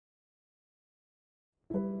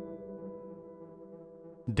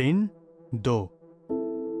दिन 2।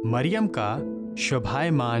 मरियम का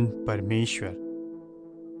शोभायमान परमेश्वर।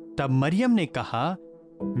 तब मरियम ने कहा,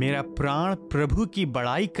 मेरा प्राण प्रभु की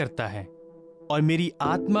बड़ाई करता है और मेरी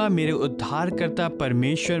आत्मा मेरे उद्धारकर्ता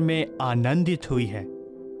परमेश्वर में आनंदित हुई है,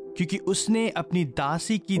 क्योंकि उसने अपनी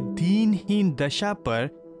दासी की दीनहीन दशा पर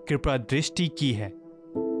कृपा दृष्टि की है।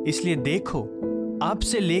 इसलिए देखो, अब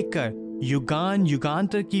से लेकर युगान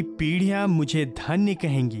युगांतर की पीढ़ियां मुझे धन्य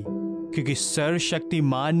कहेंगी, क्योंकि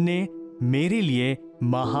सर्वशक्तिमान ने मेरे लिए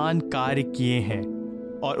महान कार्य किए हैं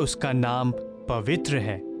और उसका नाम पवित्र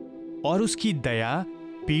है और उसकी दया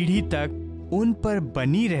पीढ़ी तक उन पर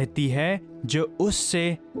बनी रहती है जो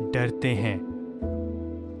उससे डरते हैं।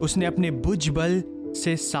 उसने अपने भुजबल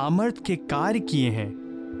से सामर्थ के कार्य किए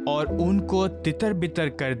हैं और उनको तितर बितर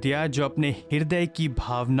कर दिया जो अपने हृदय की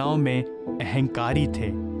भावनाओं में अहंकारी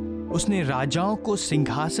थे। उसने राजाओं को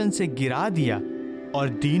सिंहासन से गिरा दिया और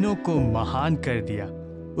दीनों को महान कर दिया।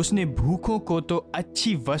 उसने भूखों को तो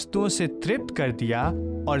अच्छी वस्तुओं से तृप्त कर दिया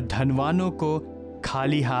और धनवानों को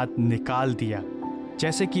खाली हाथ निकाल दिया।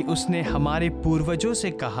 जैसे कि उसने हमारे पूर्वजों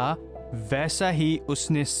से कहा, वैसा ही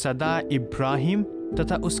उसने सदा इब्राहिम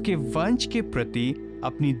तथा उसके वंश के प्रति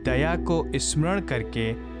अपनी दया को स्मरण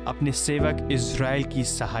करके अपने सेवक इज़राइल की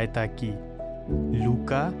सहायता की।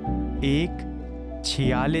 लूका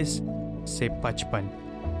 1:46-55।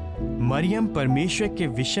 मरियम परमेश्वर के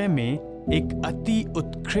विषय में एक अति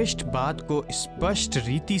उत्कृष्ट बात को स्पष्ट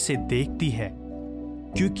रीति से देखती है,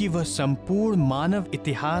 क्योंकि वह संपूर्ण मानव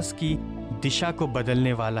इतिहास की दिशा को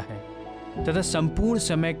बदलने वाला है तथा संपूर्ण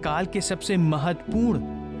समय काल के सबसे महत्वपूर्ण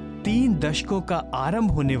 3 दशकों का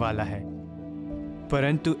आरंभ होने वाला है।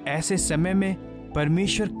 परंतु ऐसे समय में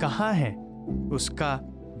परमेश्वर कहाँ है? उसका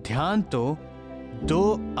ध्यान तो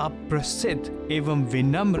 2 अप्रसिद्ध एवं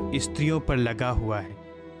विनम्र स्त्रियों पर लगा हुआ है,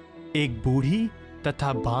 एक बूढ़ी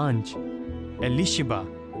तथा बांझ एलिशबा,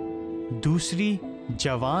 दूसरी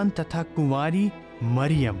जवान तथा कुंवारी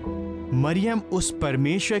मरियम। मरियम उस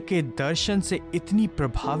परमेश्वर के दर्शन से इतनी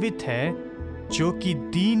प्रभावित है जो कि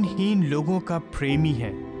दीनहीन लोगों का प्रेमी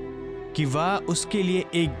है कि वह उसके लिए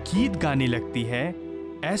एक गीत गाने लगती है,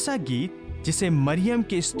 ऐसा गीत जिसे मरियम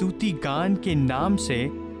के स्तुति गान के नाम से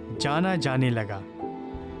जाना जाने लगा।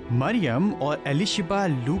 मरियम और एलिशबा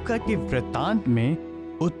लूका के वृत्तांत में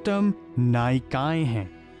उत्तम नायिकाएं हैं।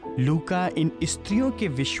 लूका इन स्त्रियों के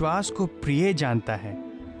विश्वास को प्रिय जानता है।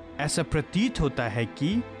 ऐसा प्रतीत होता है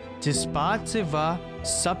कि जिस बात से वह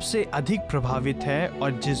सबसे अधिक प्रभावित है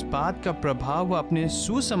और जिस बात का प्रभाव वह अपने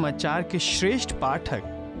सुसमाचार के श्रेष्ठ पाठक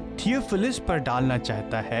थियोफिलस पर डालना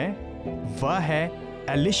चाहता है, वह है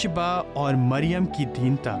एलिशबा और मरियम की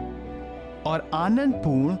दीनता और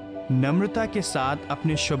आनंदपूर्ण नम्रता के साथ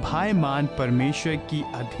अपने शोभायमान परमेश्वर की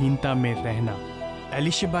अधीनता में रहना।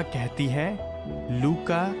 एलिशबा कहती है,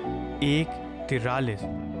 लूका 1:43,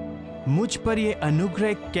 मुझ पर यह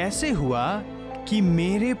अनुग्रह कैसे हुआ कि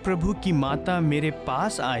मेरे प्रभु की माता मेरे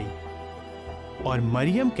पास आई। और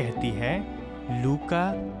मरियम कहती है,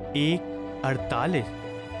 लूका 1:48,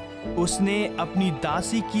 उसने अपनी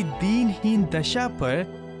दासी की दीनहीन दशा पर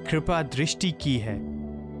कृपा दृष्टि की है।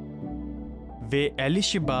 वे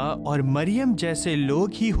एलिशबा और मरियम जैसे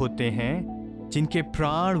लोग ही होते हैं जिनके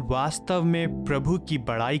प्राण वास्तव में प्रभु की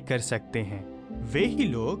बड़ाई कर सकते हैं। वे ही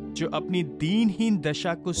लोग जो अपनी दीनहीन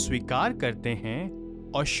दशा को स्वीकार करते हैं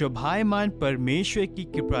और शोभायमान परमेश्वर की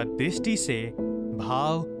कृपा दृष्टि से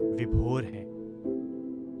भाव विभोर हैं।